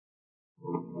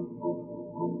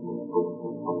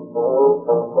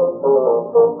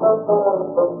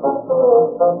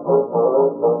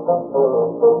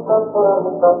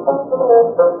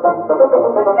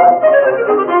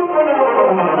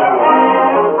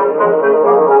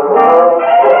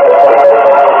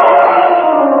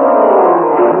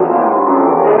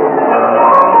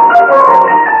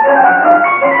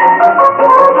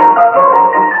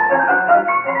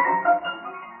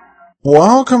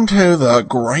Welcome to the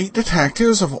Great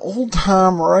Detectives of Old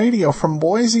Time Radio from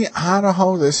Boise,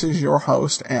 Idaho. This is your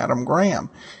host, Adam Graham.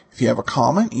 If you have a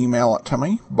comment, email it to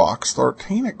me,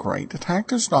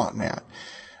 box13@greatdetectives.net.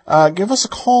 Give us a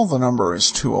call. The number is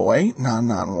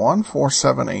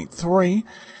 208-991-4783.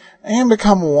 And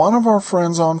become one of our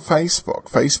friends on Facebook,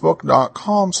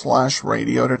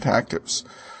 facebook.com/Radio Detectives.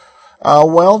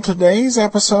 Today's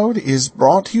episode is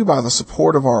brought to you by the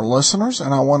support of our listeners,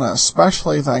 and I want to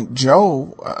especially thank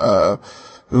Joe,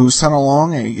 who sent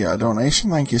along a donation.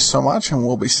 Thank you so much, and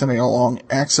we'll be sending along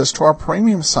access to our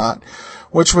premium site,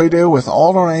 which we do with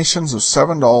all donations of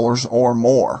 $7 or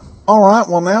more. Alright,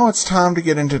 now it's time to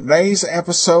get into today's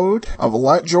episode of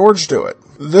Let George Do It.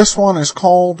 This one is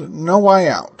called No Way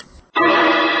Out.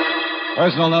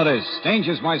 Personal notice,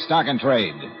 danger's my stock and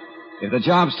trade. If the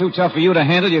job's too tough for you to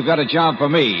handle, you've got a job for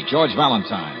me, George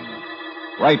Valentine.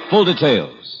 Write full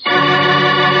details.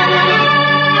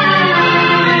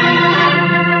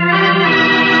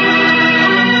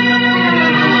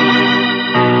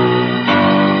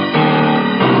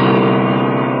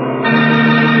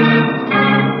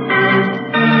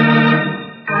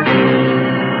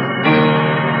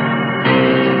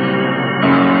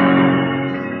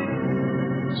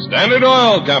 Standard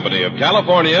Oil Company of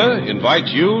California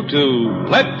invites you to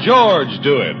Let George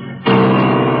Do It.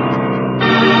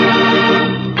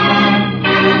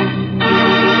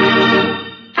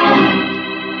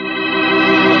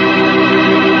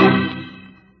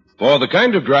 For the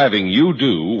kind of driving you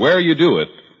do, where you do it,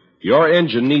 your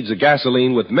engine needs a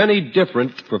gasoline with many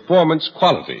different performance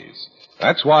qualities.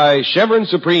 That's why Chevron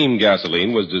Supreme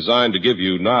gasoline was designed to give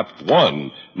you not one,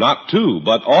 not two,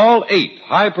 but all 8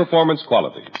 high-performance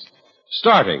qualities.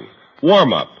 Starting,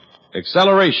 warm-up,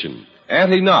 acceleration,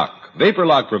 anti-knock, vapor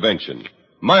lock prevention,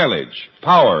 mileage,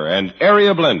 power, and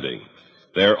area blending.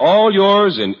 They're all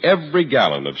yours in every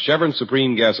gallon of Chevron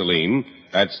Supreme gasoline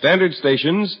at standard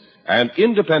stations and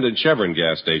independent Chevron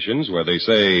gas stations where they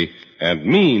say and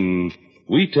mean,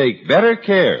 we take better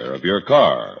care of your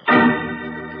car.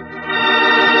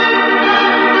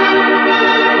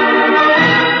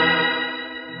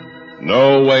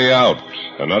 No Way Out,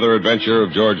 another adventure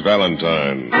of George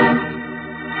Valentine.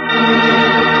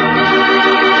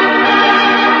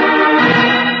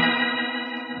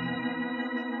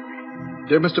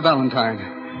 Dear Mr. Valentine,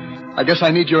 I guess I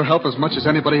need your help as much as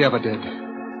anybody ever did.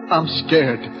 I'm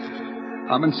scared.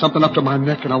 I'm in something up to my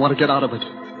neck and I want to get out of it.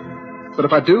 But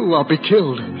if I do, I'll be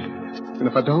killed. And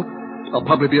if I don't, I'll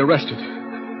probably be arrested.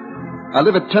 I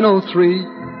live at 1003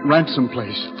 Ransom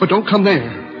Place, but don't come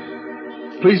there.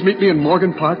 Please meet me in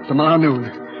Morgan Park tomorrow noon.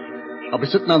 I'll be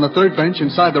sitting on the 3rd bench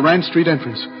inside the Rand Street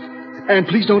entrance. And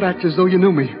please don't act as though you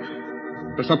knew me,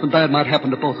 or something bad might happen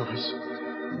to both of us.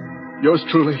 Yours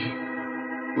truly,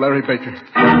 Larry Baker.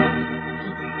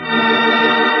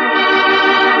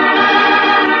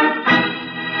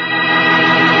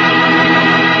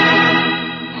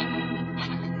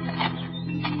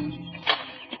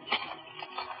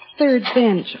 Third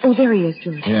bench. Oh, there he is,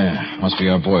 George. Yeah, must be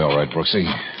our boy, all right,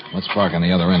 Brooksy. Let's park on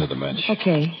the other end of the bench.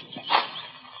 Okay.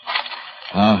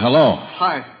 Hello.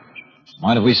 Hi.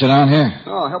 Mind if we sit down here?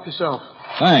 Oh, help yourself.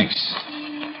 Thanks,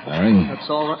 Larry. That's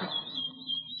all right.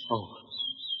 Oh.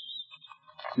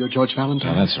 You're George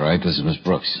Valentine? Yeah, that's right. This is Miss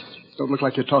Brooks. Don't look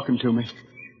like you're talking to me.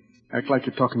 Act like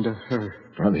you're talking to her.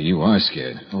 Brother, you are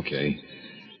scared. Okay.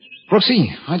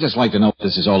 Brooksy, I'd just like to know what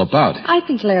this is all about. I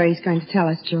think Larry's going to tell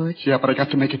us, George. Yeah, but I got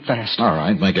to make it fast. All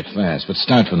right, make it fast, but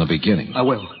start from the beginning. I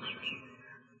will.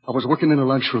 I was working in a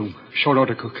lunchroom, short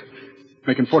order cook,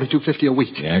 making $42.50 a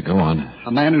week. Yeah, go on.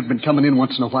 A man who'd been coming in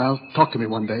once in a while talked to me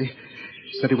one day.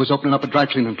 Said he was opening up a dry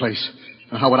cleaning place.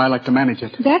 And how would I like to manage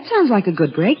it? That sounds like a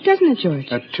good break, doesn't it, George?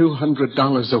 At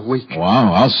 $200 a week.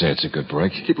 Wow, I'll say it's a good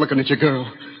break. Keep looking at your girl.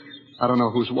 I don't know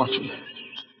who's watching.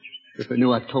 If they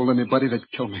knew I'd told anybody, they'd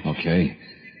kill me. Okay.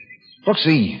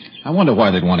 Brooksy, I wonder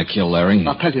why they'd want to kill Larry.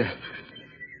 I'll tell you.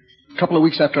 A couple of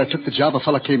weeks after I took the job, a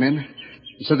fella came in and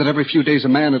said that every few days a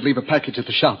man would leave a package at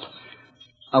the shop.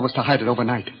 I was to hide it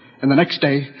overnight. And the next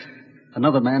day,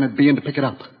 another man would be in to pick it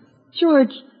up.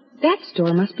 George, that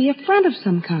store must be a front of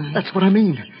some kind. That's what I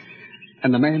mean.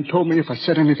 And the man told me if I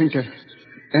said anything to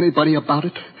anybody about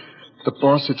it, The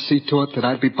boss would see to it that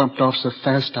I'd be bumped off so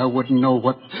fast I wouldn't know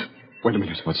what... Wait a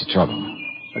minute. What's the trouble?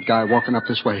 That guy walking up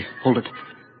this way. Hold it.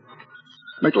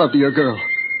 Make love to your girl.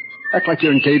 Act like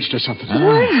you're engaged or something.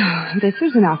 Well, this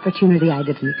is an opportunity I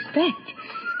didn't expect.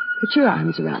 Put your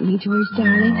arms around me, George,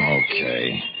 darling.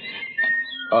 Okay.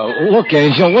 Look,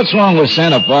 Angel, what's wrong with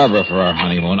Santa Barbara for our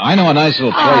honeymoon? I know a nice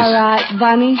little place. All right,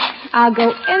 Bunny. I'll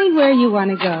go anywhere you want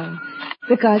to go.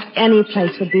 Because any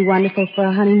place would be wonderful for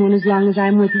a honeymoon as long as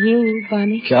I'm with you,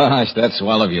 Bunny. Gosh, that's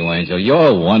swell of you, Angel.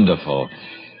 You're wonderful.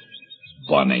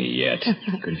 Bunny yet.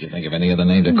 Couldn't you think of any other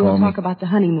name to call We'll me? talk about the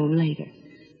honeymoon later.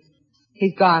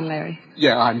 He's gone, Larry.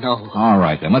 Yeah, I know. All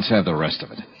right, then. Let's have the rest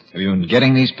of it. Have you been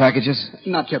getting these packages?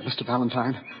 Not yet, Mr.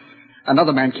 Valentine.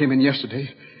 Another man came in yesterday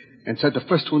and said the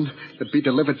first one would be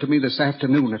delivered to me this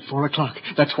afternoon at 4 o'clock.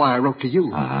 That's why I wrote to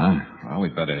you. Uh-huh. Well,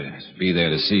 we'd better be there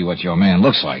to see what your man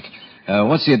looks like.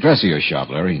 What's the address of your shop,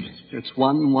 Larry? It's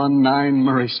 119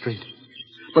 Murray Street.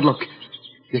 But look,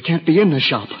 you can't be in the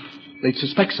shop. They'd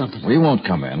suspect something. We won't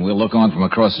come in. We'll look on from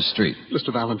across the street.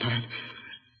 Mr. Valentine,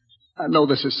 I know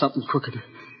this is something crooked.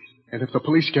 And if the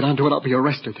police get onto it, I'll be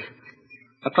arrested.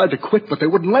 I tried to quit, but they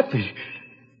wouldn't let me.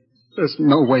 There's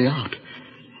no way out.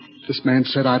 This man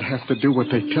said I'd have to do what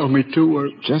they tell me to, or...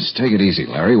 Just take it easy,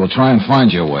 Larry. We'll try and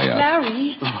find your way out.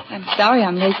 Larry, I'm sorry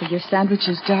I'm late with your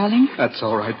sandwiches, darling. That's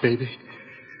all right, baby.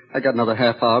 I got another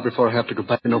half hour before I have to go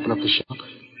back and open up the shop.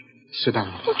 Sit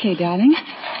down. Okay, darling.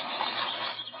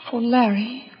 Oh,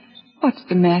 Larry, what's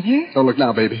the matter? Don't look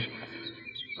now, baby.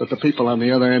 But the people on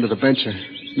the other end of the bench are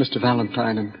Mr.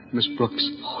 Valentine and Miss Brooks.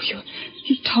 Oh,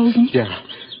 you told them? Yeah.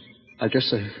 I guess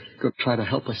they're going to try to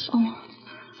help us. Oh.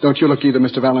 Don't you look either,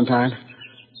 Mr. Valentine.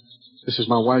 This is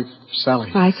my wife,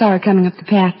 Sally. I saw her coming up the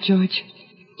path, George.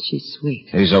 She's sweet.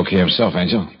 He's okay himself,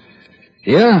 Angel.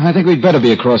 Yeah, I think we'd better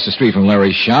be across the street from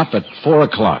Larry's shop at 4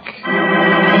 o'clock.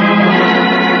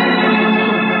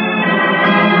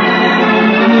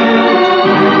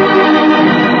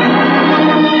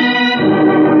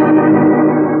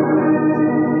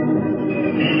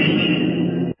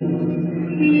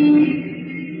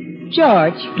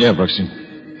 George, Yeah, Brooksy.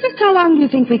 just how long do you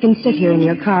think we can sit here in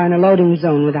your car in a loading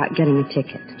zone without getting a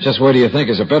ticket? Just where do you think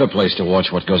is a better place to watch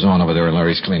what goes on over there in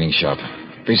Larry's cleaning shop?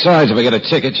 Besides, if I get a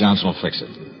ticket, Johnson will fix it.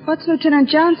 What's Lieutenant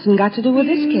Johnson got to do with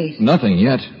this case? Nothing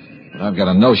yet. But I've got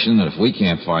a notion that if we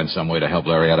can't find some way to help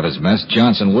Larry out of his mess,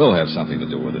 Johnson will have something to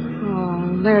do with it.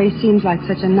 Oh, Larry seems like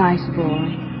such a nice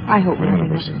boy. I hope... Wait a minute,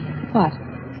 Brooksy. What?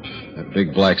 That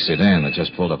big black sedan that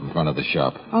just pulled up in front of the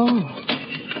shop. Oh.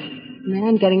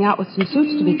 Man getting out with some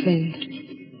suits to be cleaned.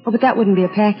 Oh, but that wouldn't be a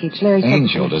package. Larry said...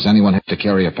 Angel, does anyone have to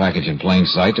carry a package in plain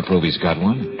sight to prove he's got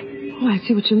one? Oh, I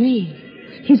see what you mean.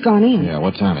 He's gone in. Yeah,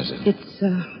 what time is it? It's,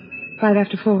 5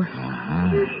 after 4.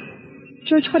 Uh-huh.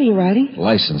 George, what are you writing?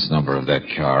 License number of that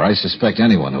car. I suspect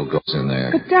anyone who goes in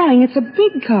there. But, darling, it's a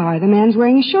big car. The man's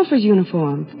wearing a chauffeur's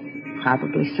uniform.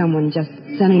 Probably someone just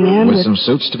sent him in With some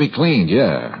suits to be cleaned,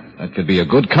 yeah. That could be a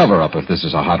good cover-up if this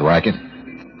is a hot racket.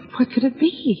 What could it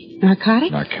be?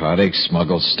 Narcotics? Narcotics,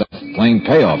 smuggled stuff, plain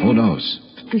payoff, who knows?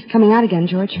 He's coming out again,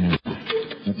 George. Yeah,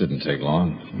 that didn't take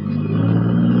long.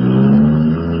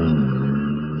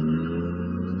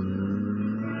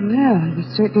 Well, he was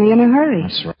certainly in a hurry.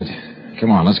 That's right.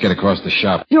 Come on, let's get across the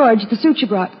shop. George, the suit you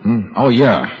brought. Oh,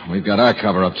 yeah. We've got our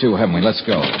cover-up, too, haven't we? Let's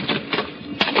go.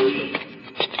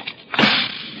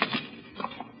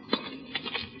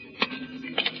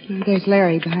 There's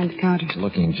Larry behind the counter.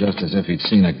 Looking just as if he'd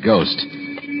seen a ghost.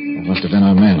 That must have been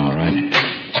our man, all right.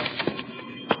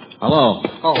 Hello.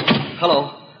 Oh,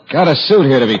 hello. Got a suit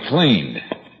here to be cleaned.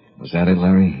 Was that it,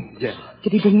 Larry? Yeah.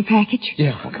 Did he bring the package?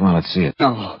 Yeah. Well, come on, let's see it.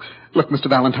 No. Look, Mr.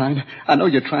 Valentine, I know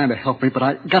you're trying to help me, but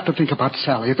I got to think about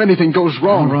Sally. If anything goes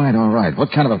wrong... All right.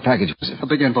 What kind of a package was it? A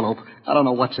big envelope. I don't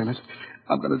know what's in it.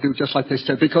 I'm going to do just like they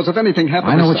said, because if anything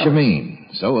happens... I know to what you Sally- mean.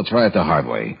 So we'll try it the hard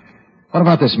way. What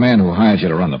about this man who hired you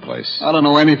to run the place? I don't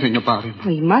know anything about him.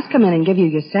 Well, he must come in and give you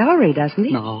your salary, doesn't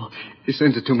he? No. He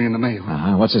sends it to me in the mail.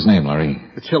 Uh-huh. What's his name, Larry?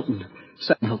 It's Hilton.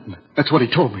 Sam Hilton. That's what he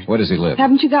told me. Where does he live?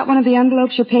 Haven't you got one of the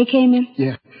envelopes your pay came in?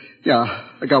 Yeah. Yeah,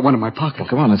 I got one in my pocket. Well,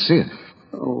 come on, let's see it.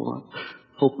 Oh,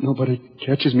 I hope nobody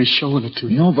catches me showing it to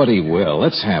you. Nobody will.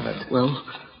 Let's have it. Well,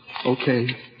 okay.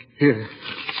 Here.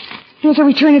 Here's a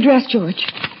return address, George.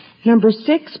 Number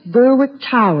 6, Berwick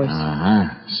Towers. Uh-huh.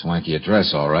 Swanky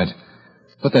address, all right.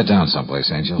 Put that down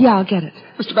someplace, Angel. Yeah, I'll get it.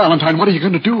 Mr. Valentine, what are you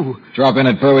going to do? Drop in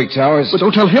at Berwick Towers? But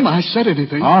don't tell him I said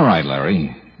anything. All right,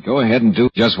 Larry. Go ahead and do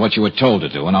just what you were told to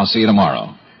do, and I'll see you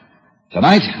tomorrow.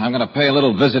 Tonight, I'm going to pay a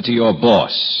little visit to your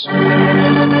boss.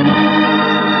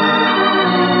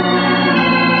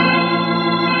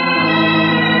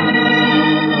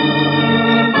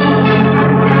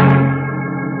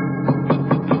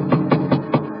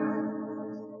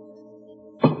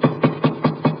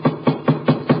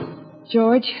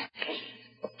 George,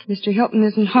 Mr. Hilton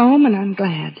isn't home, and I'm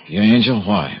glad. Yeah, Angel?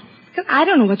 Why? 'Cause I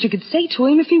don't know what you could say to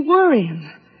him if he were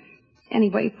in.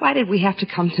 Anyway, why did we have to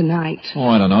come tonight? Oh,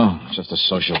 I don't know. Just a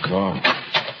social call.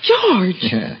 George!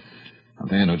 Yeah. A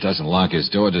man who doesn't lock his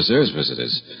door deserves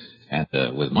visitors. And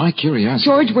with my curiosity...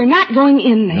 George, we're not going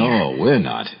in there. No, we're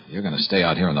not. You're going to stay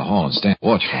out here in the hall and stand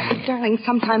watch for me. Darling,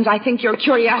 sometimes I think your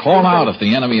curiosity... Call out if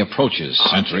the enemy approaches,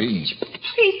 sentry.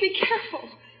 Please be careful.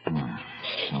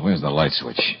 Now, where's the light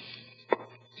switch?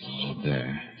 Oh,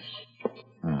 there.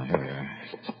 Oh, here we are.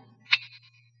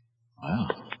 Well,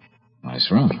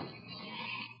 nice room.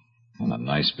 And a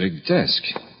nice big desk.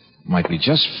 Might be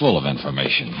just full of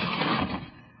information.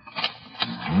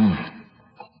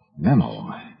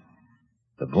 Memo.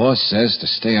 The boss says to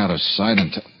stay out of sight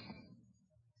until...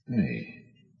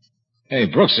 Hey,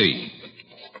 Brooksy.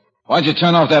 Why'd you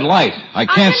turn off that light? I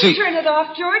can't see... I didn't turn it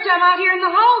off, George. I'm out here in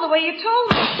the hall the way you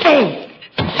told me.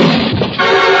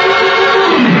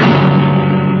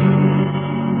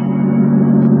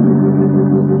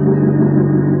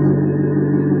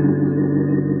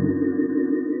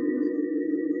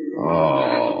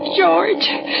 Oh. George,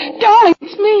 darling,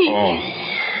 it's me. Oh.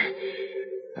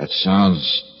 That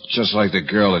sounds just like the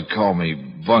girl that called me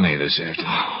Bunny this afternoon.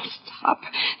 Oh, stop.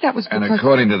 That was because... And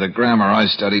according to the grammar I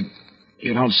studied,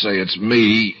 you don't say it's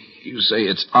me, you say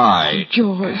it's I.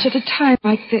 George, at a time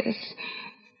like this.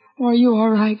 Are you all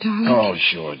right, darling? Oh,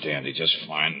 sure, Dandy, just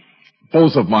fine.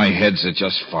 Both of my heads are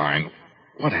just fine.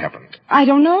 What happened? I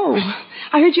don't know.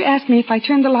 I heard you ask me if I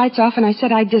turned the lights off, and I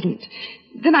said I didn't.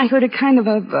 Then I heard a kind of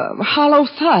a hollow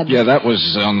thud. Yeah, that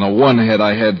was on the one head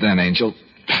I had then, Angel.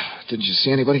 Didn't you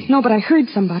see anybody? No, but I heard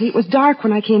somebody. It was dark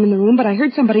when I came in the room, but I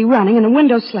heard somebody running, and a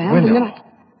window slammed, Window? and then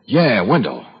Yeah,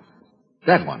 window.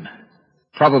 That one.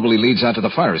 Probably leads out to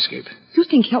the fire escape. You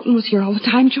think Hilton was here all the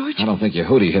time, George? I don't think your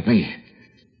hootie hit me.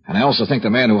 And I also think the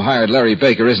man who hired Larry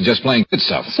Baker isn't just playing good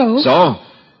stuff. So? So?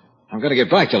 I'm going to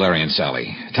get back to Larry and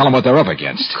Sally. Tell them what they're up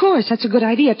against. Of course, that's a good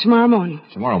idea. Tomorrow morning.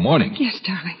 Tomorrow morning? Yes,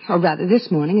 darling. Or rather,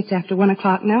 this morning. It's after 1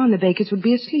 o'clock now, and the Bakers would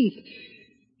be asleep.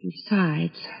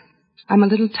 Besides, I'm a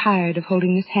little tired of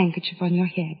holding this handkerchief on your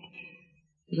head.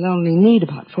 You'll only need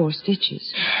about 4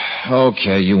 stitches.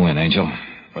 Okay, you win, Angel.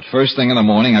 But first thing in the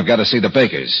morning, I've got to see the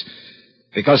Bakers.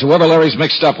 Because whoever Larry's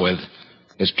mixed up with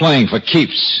is playing for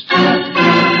keeps.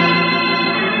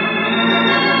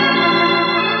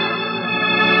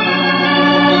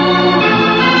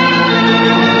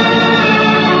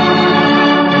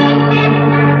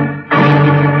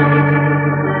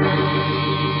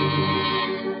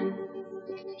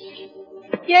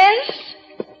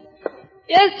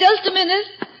 Yes, just a minute.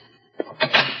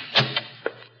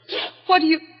 What do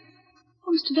you...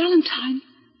 Oh, Mr. Valentine.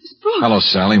 Miss Brooks. Hello,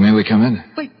 Sally. May we come in?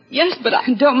 Wait, yes, but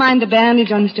I... Don't mind the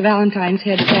bandage on Mr. Valentine's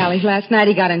head, Sally. Last night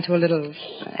he got into a little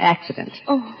accident.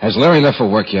 Oh. Has Larry left for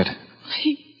work yet?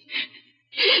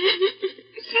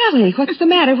 Sally, what's the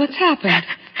matter? What's happened?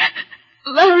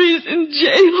 Larry's in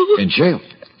jail. In jail?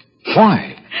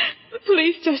 Why? The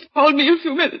police just called me a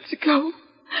few minutes ago.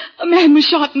 A man was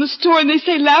shot in the store, and they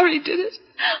say Larry did it.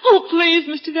 Oh, please,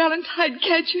 Mr. Valentine,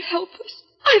 can't you help us?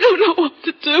 I don't know what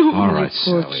to do. All right,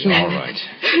 Sally, all right.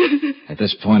 At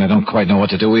this point, I don't quite know what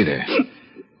to do either.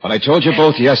 But I told you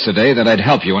both yesterday that I'd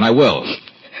help you, and I will.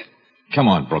 Come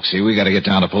on, Brooksy, we got to get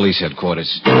down to police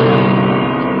headquarters.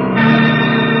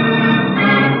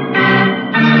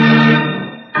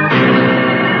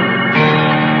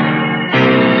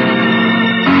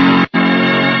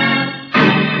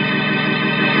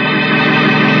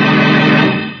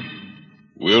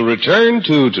 We'll return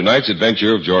to tonight's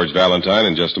adventure of George Valentine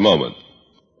in just a moment.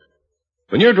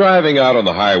 When you're driving out on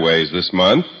the highways this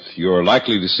month, you're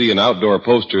likely to see an outdoor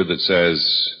poster that says,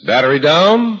 "Battery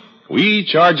down? We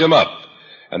charge 'em up."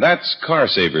 And that's Car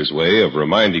Saver's way of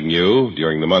reminding you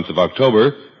during the month of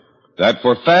October that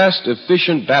for fast,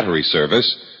 efficient battery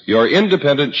service, your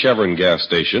independent Chevron gas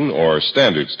station or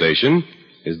standard station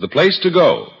is the place to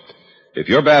go. If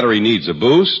your battery needs a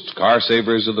boost, Car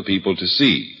Savers are the people to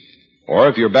see. Or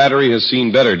if your battery has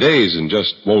seen better days and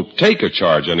just won't take a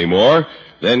charge anymore,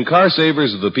 then Car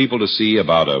Savers are the people to see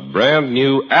about a brand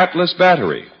new Atlas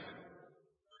battery.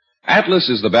 Atlas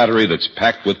is the battery that's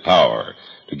packed with power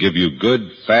to give you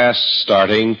good, fast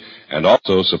starting and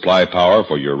also supply power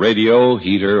for your radio,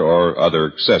 heater, or other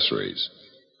accessories.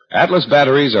 Atlas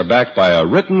batteries are backed by a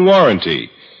written warranty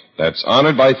that's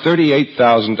honored by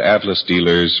 38,000 Atlas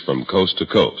dealers from coast to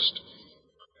coast.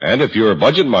 And if you're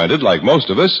budget-minded like most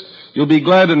of us, you'll be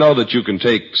glad to know that you can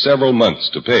take several months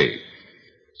to pay.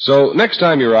 So next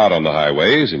time you're out on the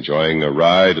highways, enjoying a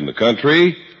ride in the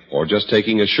country, or just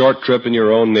taking a short trip in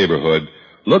your own neighborhood,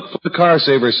 look for the Car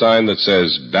Saver sign that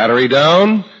says, "Battery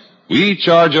down? We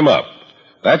charge 'em up.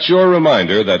 That's your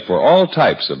reminder that for all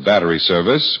types of battery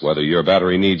service, whether your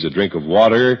battery needs a drink of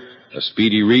water, a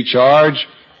speedy recharge,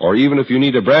 or even if you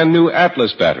need a brand new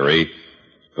Atlas battery,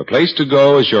 the place to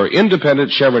go is your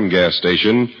independent Chevron gas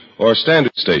station or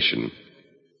standard station.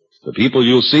 The people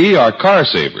you'll see are car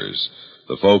savers,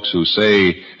 the folks who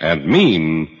say and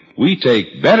mean, we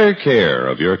take better care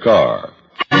of your car.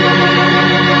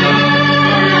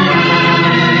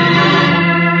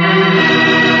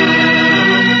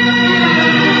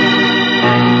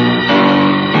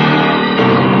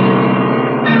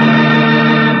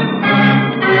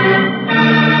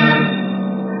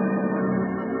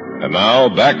 And now,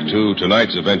 back to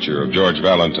tonight's adventure of George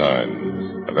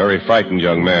Valentine. A very frightened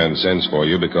young man sends for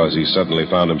you because he suddenly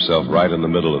found himself right in the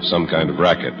middle of some kind of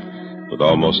racket. With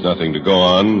almost nothing to go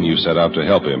on, you set out to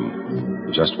help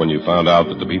him. Just when you found out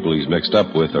that the people he's mixed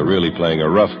up with are really playing a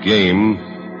rough game,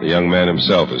 the young man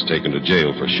himself is taken to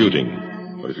jail for shooting.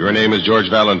 But if your name is George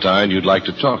Valentine, you'd like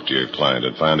to talk to your client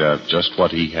and find out just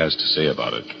what he has to say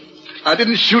about it. I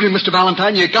didn't shoot him, Mr.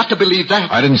 Valentine. You got to believe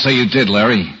that. I didn't say you did,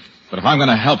 Larry. But if I'm going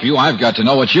to help you, I've got to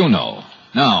know what you know.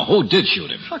 Now, who did shoot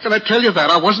him? How can I tell you that?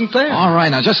 I wasn't there. All right,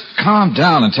 now just calm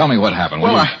down and tell me what happened.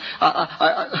 Well,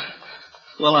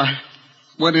 I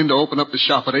went in to open up the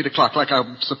shop at 8 o'clock like I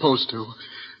was supposed to.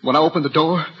 When I opened the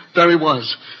door, there he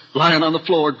was, lying on the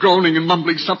floor, groaning and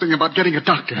mumbling something about getting a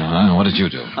doctor. What did you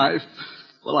do? I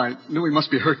knew he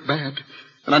must be hurt bad.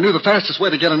 And I knew the fastest way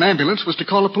to get an ambulance was to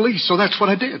call the police, so that's what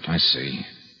I did. I see.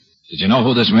 Did you know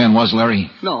who this man was,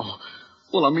 Larry? No.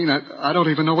 Well, I don't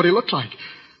even know what he looked like.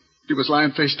 He was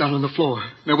lying face down on the floor.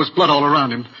 There was blood all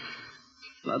around him.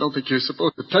 I don't think you're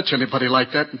supposed to touch anybody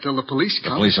like that until the police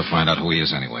come. The police will find out who he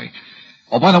is anyway.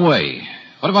 Oh, by the way,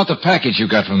 what about the package you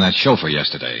got from that chauffeur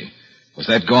yesterday? Was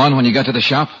that gone when you got to the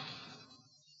shop?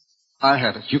 I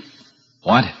had it. You...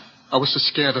 What? I was so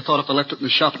scared. I thought if I left it in the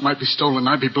shop, it might be stolen and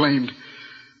I'd be blamed.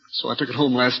 So I took it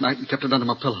home last night and kept it under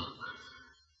my pillow.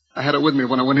 I had it with me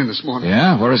when I went in this morning.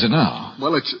 Yeah? Where is it now?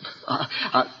 Well, it's...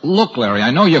 Look, Larry, I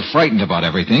know you're frightened about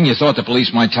everything. You thought the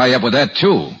police might tie you up with that,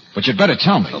 too. But you'd better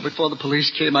tell me. Well, before the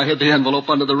police came, I hid the envelope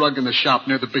under the rug in the shop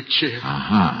near the big chair.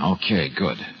 Okay,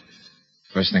 good.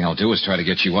 First thing I'll do is try to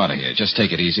get you out of here. Just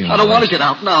take it easy. I don't want to get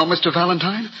out now, Mr.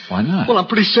 Valentine. Why not? Well, I'm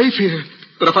pretty safe here.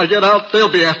 But if I get out,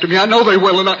 they'll be after me. I know they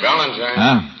will, and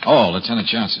Valentine. Oh, Lieutenant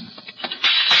Johnson.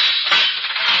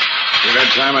 You've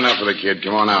had time enough for the kid.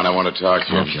 Come on out. I want to talk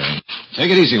to you. Okay. Take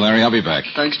it easy, Larry. I'll be back.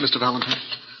 Thanks, Mr. Valentine.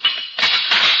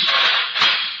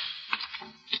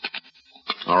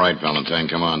 All right, Valentine,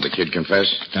 come on. The kid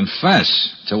confess?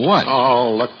 Confess? To what?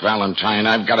 Oh, look, Valentine,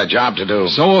 I've got a job to do.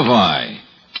 So have I.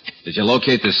 Did you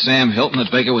locate the Sam Hilton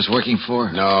that Baker was working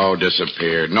for? No,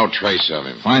 disappeared. No trace of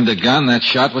him. Find the gun that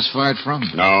shot was fired from?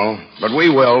 No, but we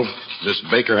will. This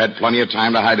Baker had plenty of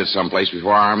time to hide it someplace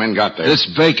before our men got there. This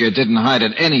Baker didn't hide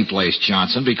it any place,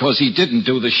 Johnson, because he didn't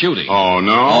do the shooting. Oh,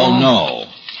 no? Oh, no.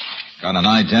 Got an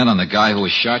ident on the guy who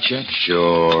was shot yet?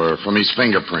 Sure, from his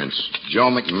fingerprints. Joe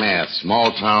McMath,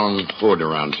 small-town hood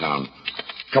around town.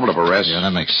 Couple of arrests. Yeah,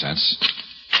 that makes sense.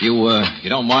 You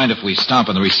don't mind if we stop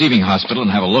in the receiving hospital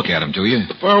and have a look at him, do you?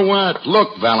 For what?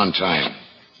 Look, Valentine,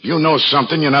 you know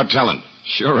something you're not telling.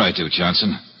 Sure I do,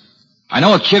 Johnson. I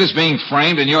know a kid is being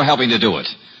framed, and you're helping to do it.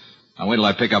 Now wait till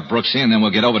I pick up Brooksy, and then we'll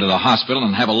get over to the hospital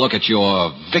and have a look at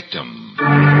your victim.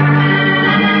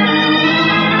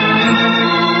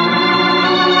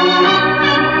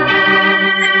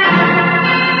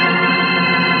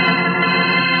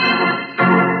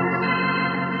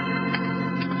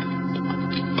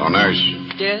 Oh, nurse.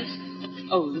 Yes?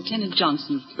 Oh, Lieutenant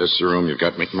Johnson. This the room you've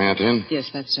got McMath in?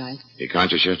 Yes, that's right. He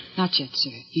conscious yet? Not yet,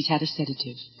 sir. He's had a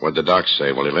sedative. What'd the doc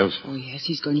say? Will he live? Oh, yes,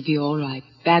 he's going to be all right.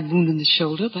 Bad wound in the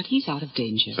shoulder, but he's out of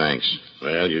danger. Thanks.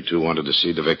 Well, you two wanted to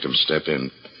see the victim step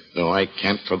in. Though I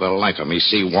can't for the life of me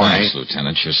see why. Thanks,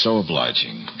 Lieutenant. You're so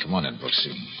obliging. Come on in,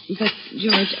 Brooksy. But,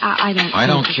 George, I don't... I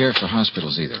don't care for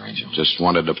hospitals either, Angel. Just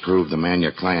wanted to prove the man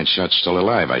your client shot's still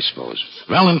alive, I suppose.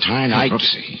 Valentine,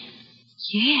 Brooksy.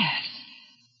 Yes.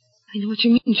 I know what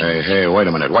you mean, George. Hey, wait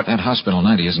a minute. What? That hospital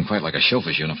 90 isn't quite like a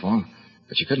chauffeur's uniform.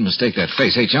 But you couldn't mistake that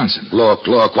face. Hey, Johnson. Look.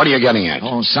 What are you getting at?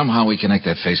 Oh, somehow we connect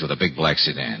that face with a big black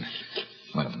sedan.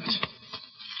 Wait a minute.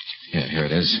 Yeah, here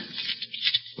it is.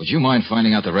 Would you mind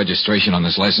finding out the registration on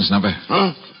this license number?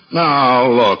 Huh?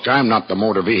 No, look, I'm not the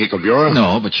Motor Vehicle Bureau.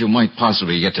 No, but you might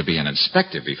possibly get to be an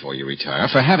inspector before you retire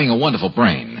for having a wonderful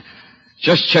brain.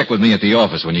 Just check with me at the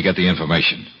office when you get the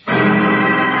information.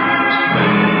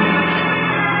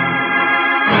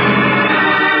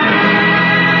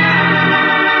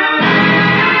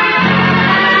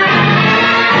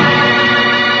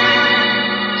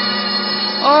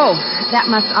 Oh, that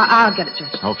must... I'll get it,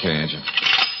 George. Okay, Angel.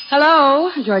 Hello,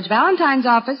 George Valentine's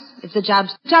office. If the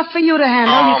job's tough for you to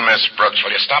handle... Oh, Miss Brooks, will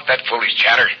you stop that foolish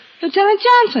chatter? Lieutenant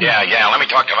Johnson. Yeah, let me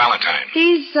talk to Valentine.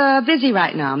 He's busy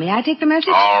right now. May I take the message?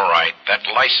 All right, that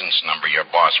license number your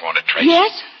boss wanted traced.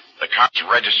 Yes? The car's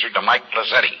registered to Mike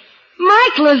Lazzetti.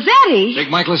 Mike Lazzetti? Big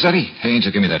Mike Lazzetti? Hey,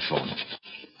 Angel, give me that phone.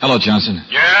 Hello, Johnson.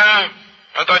 Yeah?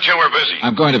 I thought you were busy.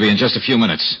 I'm going to be in just a few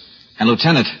minutes. And,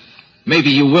 Lieutenant, maybe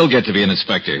you will get to be an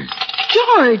inspector.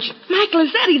 George, Mike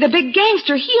Lazzetti, the big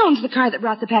gangster. He owns the car that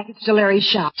brought the package to Larry's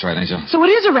shop. That's right, Angel. So it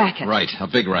is a racket. Right, a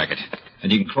big racket.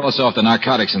 And you can cross off the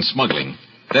narcotics and smuggling.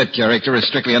 That character is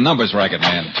strictly a numbers racket,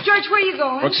 man. George, where are you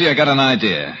going? Brooksy, I got an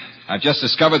idea. I've just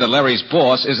discovered that Larry's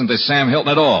boss isn't this Sam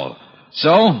Hilton at all.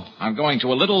 So, I'm going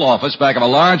to a little office back of a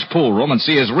large pool room and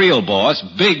see his real boss,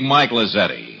 Big Mike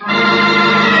Lazzetti.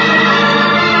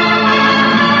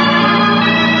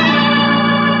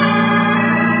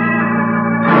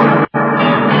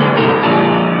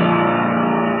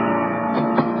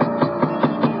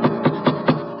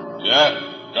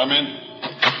 Yeah, come in.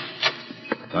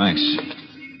 Thanks.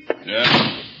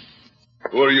 Yeah?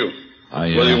 Who are you?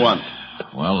 What do you want?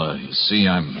 Well, you see,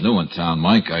 I'm new in town,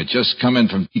 Mike. I just come in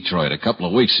from Detroit a couple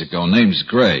of weeks ago. Name's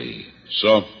Gray.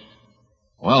 So?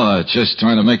 Well, just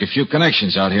trying to make a few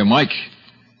connections out here, Mike.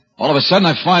 All of a sudden,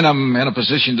 I find I'm in a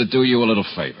position to do you a little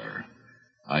favor.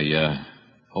 I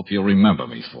hope you'll remember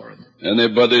me for it.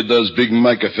 Anybody does Big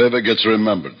Mike a favor gets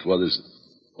remembered. What is it?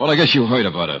 Well, I guess you heard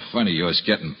about a friend of yours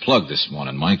getting plugged this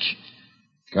morning, Mike.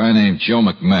 Guy named Joe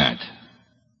McMahon.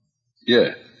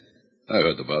 Yeah, I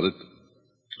heard about it.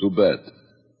 Too bad.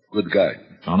 Good guy.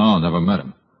 Oh, no, never met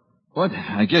him. But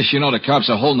I guess you know the cops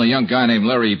are holding a young guy named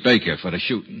Larry Baker for the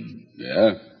shooting.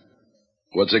 Yeah?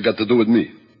 What's it got to do with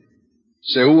me?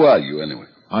 Say, who are you, anyway?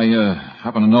 I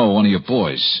happen to know one of your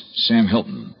boys, Sam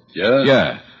Hilton. Yeah?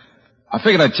 Yeah. I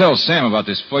figured I'd tell Sam about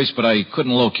this first, but I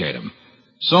couldn't locate him.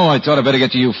 So I thought I'd better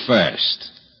get to you fast.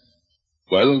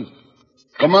 Well,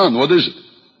 come on, what is it?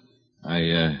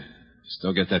 I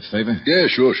still get that favor? Yeah,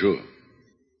 sure.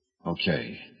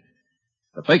 Okay.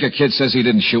 The Baker kid says he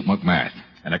didn't shoot McMahon,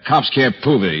 and the cops can't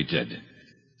prove it he did.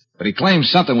 But he claims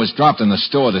something was dropped in the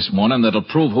store this morning that'll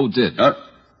prove who did. Huh?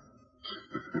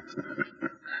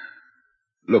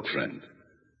 Look, friend,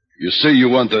 you say you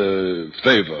want a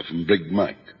favor from Big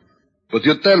Mike, but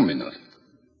you tell me nothing.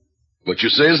 What you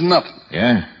say is nothing.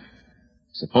 Yeah?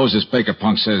 Suppose this Baker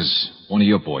punk says one of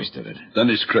your boys did it. Then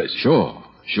he's crazy. Sure.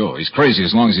 He's crazy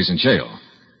as long as he's in jail.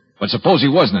 But suppose he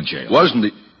wasn't in jail. Wasn't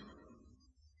he?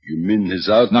 You mean he's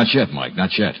out? Not yet, Mike,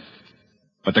 not yet.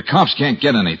 But the cops can't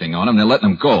get anything on him. They're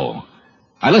letting him go.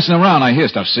 I listen around. I hear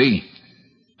stuff, see?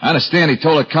 I understand he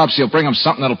told the cops he'll bring him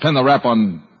something that'll pin the rap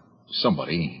on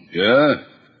somebody. Yeah?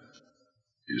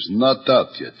 He's not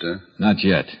out yet, huh? Not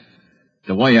yet.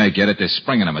 The way I get it, they're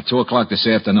springing him at 2 o'clock this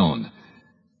afternoon.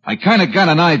 I kind of got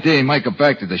an idea he might go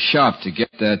back to the shop to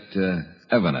get that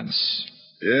evidence.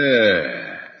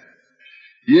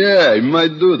 Yeah, he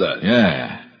might do that.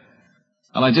 Yeah.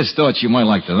 Well, I just thought you might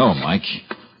like to know, Mike.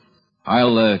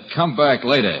 I'll come back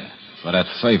later for that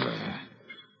favor.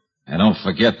 And don't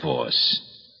forget, boss,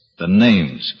 the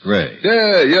name's Gray.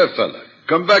 Yeah, fella.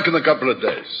 Come back in a couple of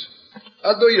days.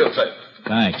 I'll do you a favor.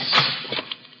 Thanks.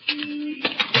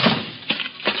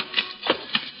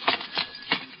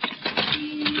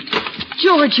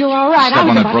 George, you're all right. Step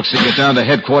on it, Brooksy. Get down to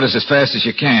headquarters as fast as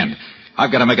you can. I've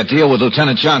got to make a deal with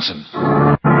Lieutenant Johnson.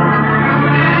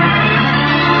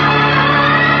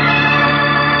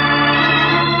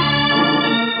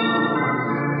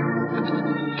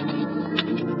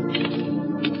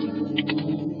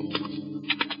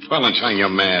 Valentine, you're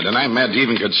mad, and I'm mad to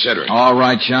even consider it. All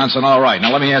right, Johnson, all right.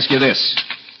 Now, let me ask you this.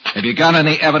 Have you got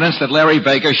any evidence that Larry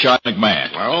Baker shot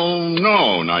McMahon? Well,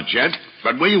 no, not yet.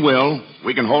 But we will.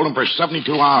 We can hold him for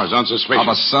 72 hours on suspicion. Of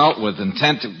assault with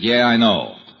intent to... Yeah, I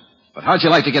know. But how'd you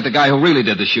like to get the guy who really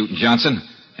did the shooting, Johnson,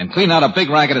 and clean out a big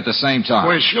racket at the same time?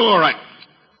 Well, sure,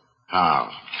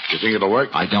 How? You think it'll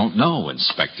work? I don't know,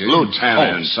 Inspector.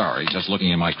 Lieutenant. Oh, sorry. Just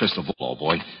looking in my crystal ball, old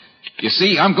boy. You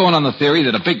see, I'm going on the theory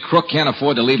that a big crook can't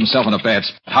afford to leave himself in a bad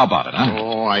spot. How about it, huh?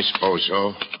 Oh, I suppose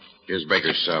so. Here's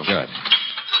Baker's cell. Good.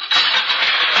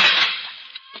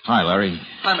 Hi, Larry.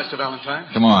 Hi, Mr.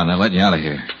 Valentine. Come on, they're letting you out of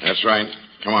here. That's right.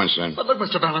 Come on, son. But look,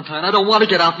 Mr. Valentine, I don't want to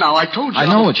get out now. I told you. I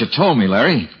know what you told me,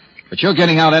 Larry. But you're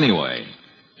getting out anyway.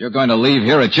 You're going to leave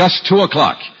here at just 2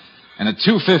 o'clock. And at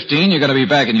 2:15, you're going to be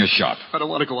back in your shop. I don't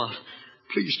want to go out.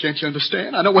 Please, can't you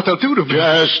understand? I know what they'll do to me.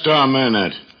 Just a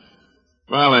minute.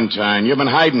 Valentine, you've been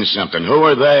hiding something. Who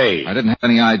are they? I didn't have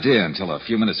any idea until a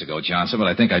few minutes ago, Johnson, but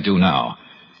I think I do now.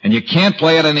 And you can't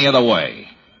play it any other way.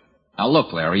 Now,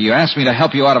 look, Larry, you asked me to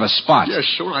help you out of a spot. Yeah,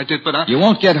 sure I did, but I... You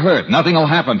won't get hurt. Nothing will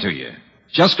happen to you.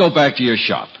 Just go back to your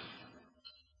shop.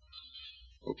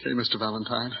 Okay, Mr.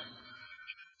 Valentine.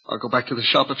 I'll go back to the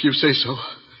shop if you say so.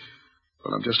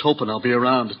 But I'm just hoping I'll be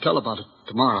around to tell about it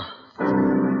tomorrow.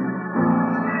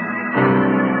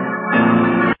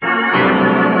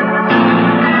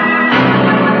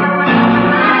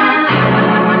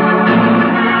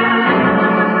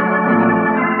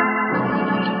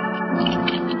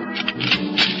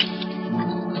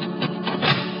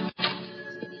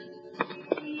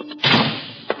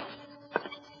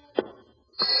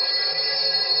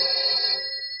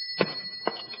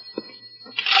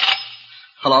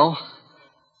 Hello?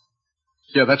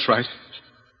 Yeah, that's right.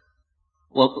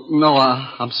 Well, no,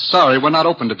 I'm sorry. We're not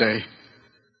open today.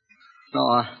 No,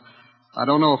 I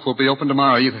don't know if we'll be open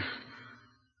tomorrow either.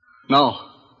 No.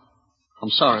 I'm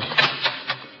sorry.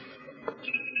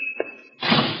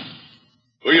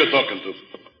 Who are you talking to?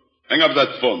 Hang up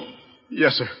that phone.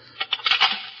 Yes, sir.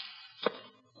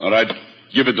 All right.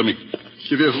 Give it to me.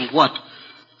 Give you what?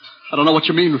 I don't know what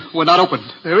you mean. We're not open.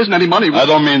 There isn't any money. I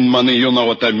don't mean money. You know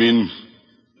what I mean.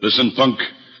 Listen, punk.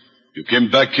 You came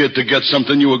back here to get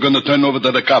something you were going to turn over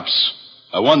to the cops.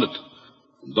 I want it.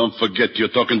 And don't forget you're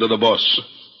talking to the boss.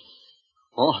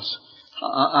 Boss?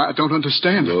 I don't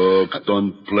understand. Look,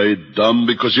 don't play dumb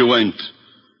because you ain't.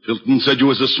 Hilton said you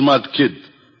was a smart kid.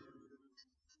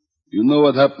 You know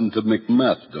what happened to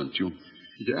McMath, don't you?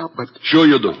 Yeah, but... Sure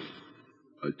you do.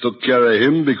 I took care of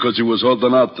him because he was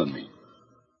holding out on me.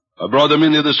 I brought him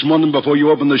in here this morning before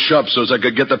you opened the shop so as I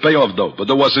could get the payoff, though, but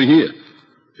it wasn't here.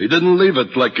 He didn't leave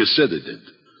it like he said he did.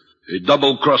 He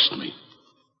double-crossed me.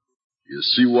 You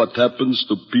see what happens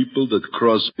to people that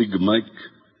cross Big Mike?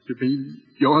 You mean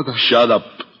you're the... Shut up.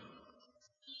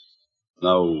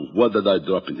 Now, what did I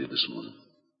drop in here this morning?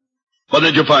 What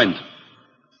did you find?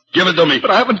 Give it to me.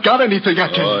 But I haven't got anything, I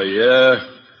tell you. Oh, yeah?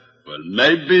 Well,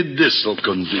 maybe this'll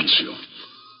convince you.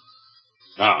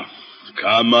 Now,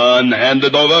 come on, hand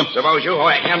it over. Suppose you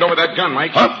hand over that gun,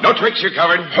 Mike. Huh? No tricks, you're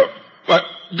covered. What?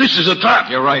 This is a trap.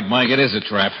 You're right, Mike. It is a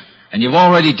trap. And you've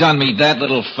already done me that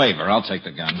little favor. I'll take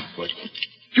the gun. What?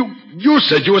 You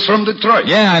said you was from Detroit.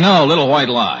 Yeah, I know. A little white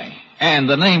lie. And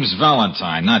the name's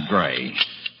Valentine, not Gray.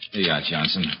 Here you are,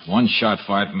 Johnson. One shot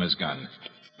fired from his gun.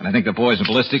 And I think the boys in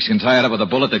ballistics can tie it up with a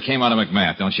bullet that came out of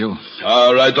McMath, don't you?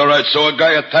 All right. So a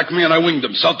guy attacked me and I winged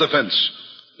him. Self-defense.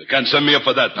 They can't send me up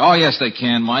for that. Oh, yes, they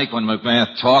can, Mike, when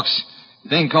McMath talks.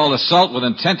 Thing called assault with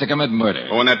intent to commit murder.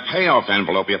 Oh, and that payoff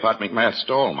envelope you thought McMath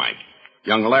stole, Mike.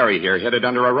 Young Larry here hid it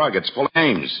under a rug. It's full of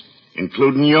names,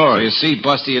 including yours. So you see,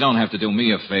 Busty, you don't have to do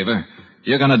me a favor.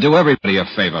 You're going to do everybody a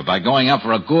favor by going up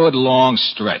for a good long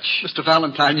stretch. Mr.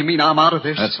 Valentine, you mean I'm out of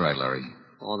this? That's right, Larry.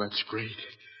 Oh, that's great.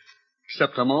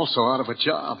 Except I'm also out of a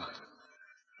job.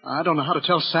 I don't know how to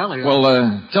tell Sally.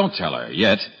 Well, don't tell her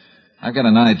yet. I've got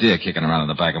an idea kicking around in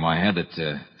the back of my head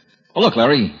that, Well, look,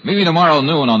 Larry, meet me tomorrow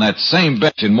noon on that same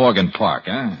bench in Morgan Park,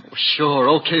 huh? Sure,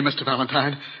 okay, Mr.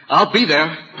 Valentine. I'll be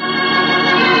there.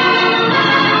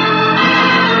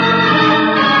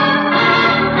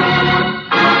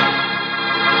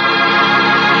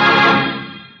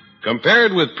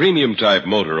 Compared with premium-type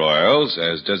motor oils,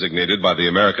 as designated by the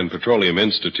American Petroleum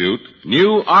Institute,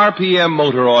 new RPM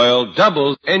motor oil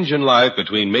doubles engine life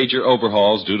between major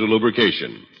overhauls due to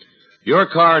lubrication. Your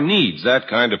car needs that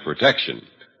kind of protection,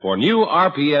 for new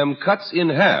RPM cuts in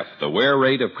half the wear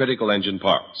rate of critical engine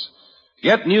parts.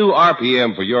 Get new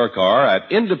RPM for your car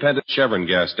at independent Chevron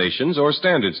gas stations or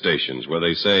standard stations where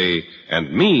they say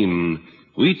and mean,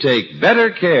 we take better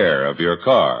care of your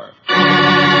car.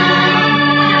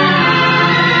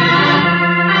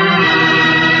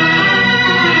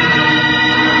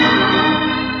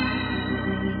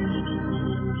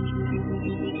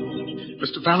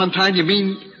 Mr. Valentine, you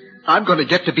mean I'm going to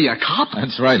get to be a cop?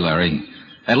 That's right, Larry.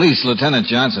 At least Lieutenant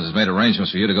Johnson has made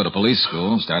arrangements for you to go to police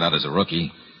school, start out as a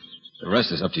rookie. The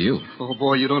rest is up to you. Oh,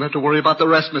 boy, you don't have to worry about the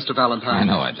rest, Mr. Valentine. I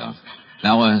know I don't.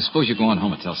 Now, suppose you go on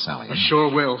home and tell Sally. I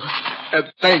sure will.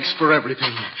 Thanks for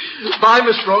everything. Bye,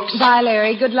 Miss Brooks. Bye,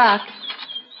 Larry. Good luck.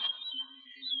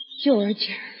 George,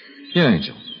 Yeah,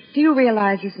 Angel. do you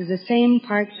realize this is the same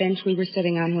park bench we were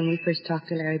sitting on when we first talked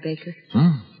to Larry Baker?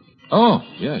 Oh,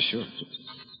 yeah, sure.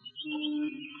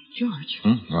 George.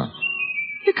 What?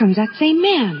 Here comes that same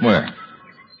man. Where?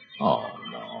 Oh,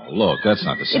 no. Look, that's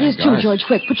not the same It is guy. too, George.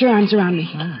 Quick, put your arms around me.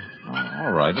 Oh,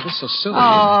 all right. It was so silly.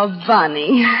 Oh,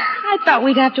 Bunny. I thought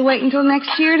we'd have to wait until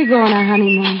next year to go on our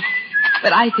honeymoon.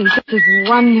 But I think this is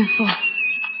wonderful.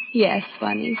 Yes,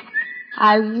 Bunny.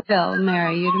 I will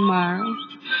marry you tomorrow.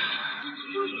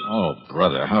 Oh,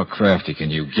 brother, how crafty can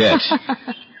you get?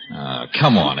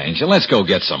 Come on, Angel. Let's go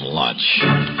get some lunch.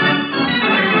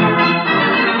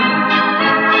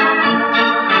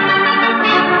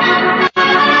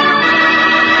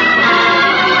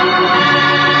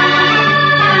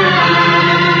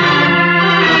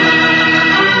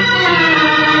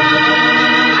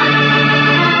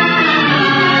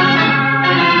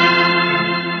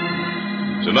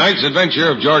 Tonight's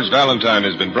adventure of George Valentine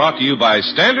has been brought to you by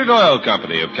Standard Oil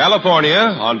Company of California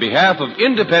on behalf of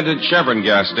independent Chevron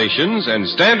gas stations and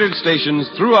Standard stations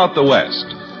throughout the West.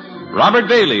 Robert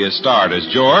Bailey is starred as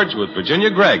George with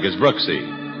Virginia Gregg as Brooksy.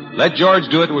 Let George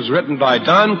Do It was written by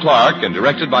Don Clark and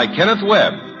directed by Kenneth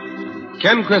Webb.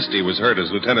 Ken Christie was heard as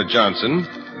Lieutenant Johnson,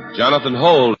 Jonathan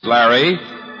Holt as Larry,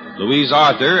 Louise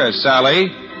Arthur as Sally,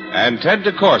 and Ted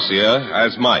DeCorsia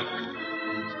as Mike.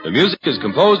 The music is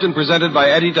composed and presented by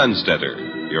Eddie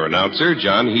Dunstetter. Your announcer,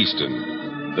 John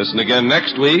Heaston. Listen again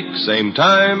next week, same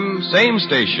time, same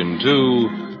station,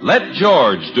 to Let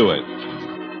George Do It.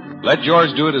 Let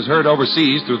George Do It is heard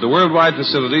overseas through the worldwide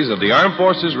facilities of the Armed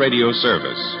Forces Radio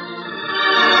Service.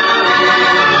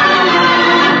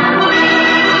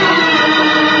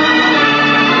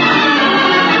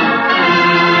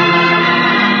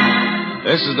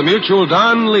 This is the Mutual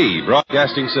Don Lee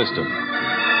Broadcasting System.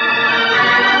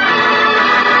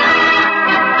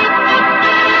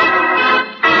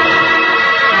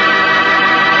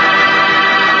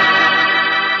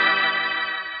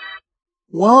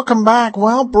 Welcome back.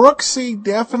 Well, Brooksy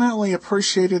definitely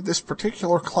appreciated this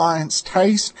particular client's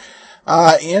taste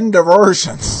in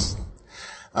diversions.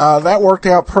 That worked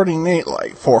out pretty neatly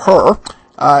for her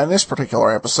in this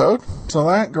particular episode. So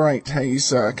that great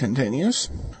taste continues.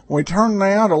 We turn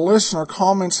now to listener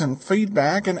comments and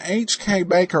feedback, and H.K.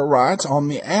 Baker writes on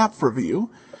the app review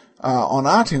on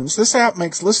iTunes. This app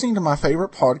makes listening to my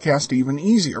favorite podcast even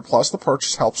easier. Plus, the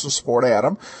purchase helps to support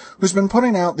Adam, who's been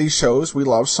putting out these shows we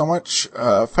love so much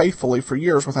faithfully for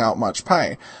years without much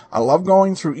pay. I love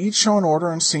going through each show in order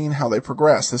and seeing how they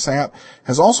progress. This app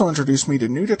has also introduced me to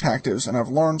new detectives, and I've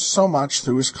learned so much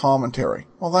through his commentary.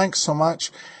 Well, thanks so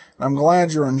much, and I'm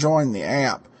glad you're enjoying the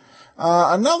app.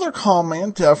 Another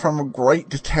comment from Great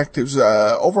Detectives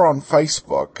over on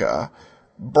Facebook.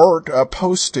 Bert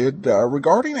posted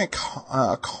regarding a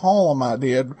column I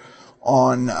did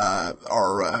on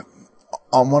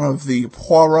one of the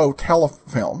Poirot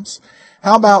telefilms.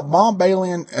 How about Bob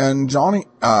Bailey and Johnny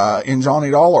in Johnny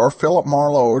Dollar, or Philip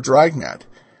Marlowe or Dragnet?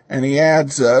 And he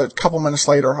adds a couple minutes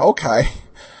later, okay,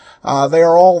 they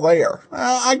are all there.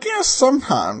 I guess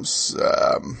sometimes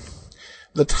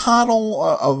the title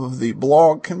of the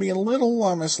blog can be a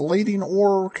little misleading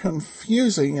or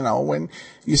confusing, when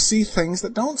you see things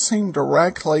that don't seem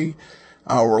directly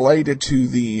related to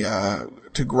the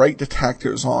to Great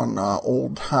Detectives on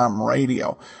old time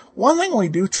radio. One thing we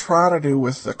do try to do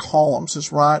with the columns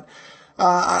is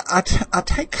I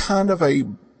take kind of a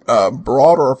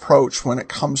broader approach when it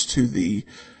comes to the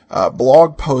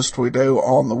blog post we do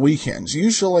on the weekends.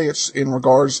 Usually it's in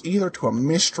regards either to a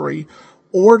mystery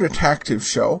or detective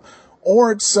show,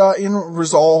 or it's in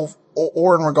regards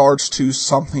to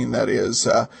something that is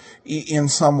in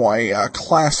some way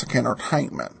classic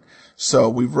entertainment. So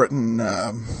we've written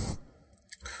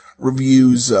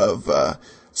reviews of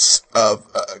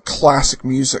classic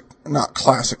music, not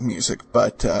classic music,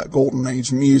 but golden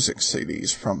age music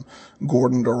CDs from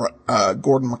Gordon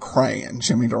McRae and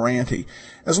Jimmy Durante,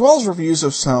 as well as reviews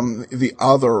of some of the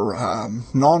other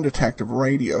non-detective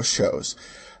radio shows.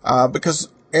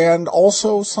 And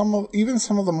also some of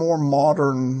the more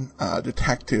modern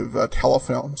detective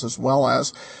telefilms, as well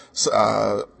as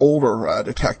older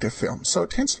detective films. So it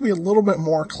tends to be a little bit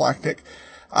more eclectic.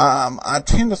 I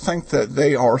tend to think that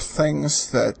they are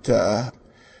things that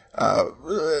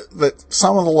that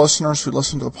some of the listeners who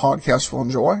listen to the podcast will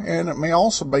enjoy, and it may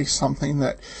also be something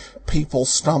that people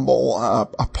stumble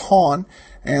upon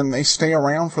and they stay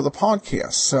around for the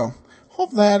podcast. So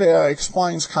hope that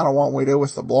explains kind of what we do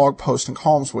with the blog post and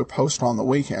columns we post on the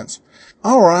weekends.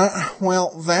 All right, well,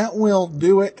 that will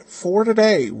do it for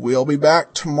today. We'll be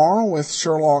back tomorrow with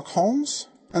Sherlock Holmes,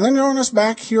 and then join us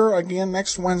back here again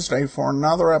next Wednesday for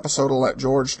another episode of Let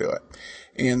George Do It.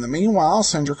 In the meanwhile,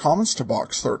 send your comments to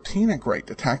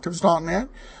box13@greatdetectives.net.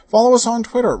 Follow us on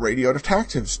Twitter at Radio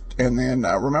Detectives, and then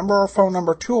remember our phone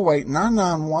number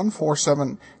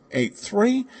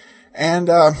 208-991-4783, and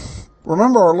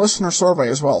remember our listener survey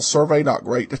as well,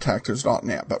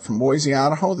 survey.greatdetectives.net. But from Boise,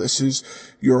 Idaho, this is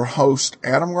your host,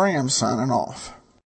 Adam Graham, signing off.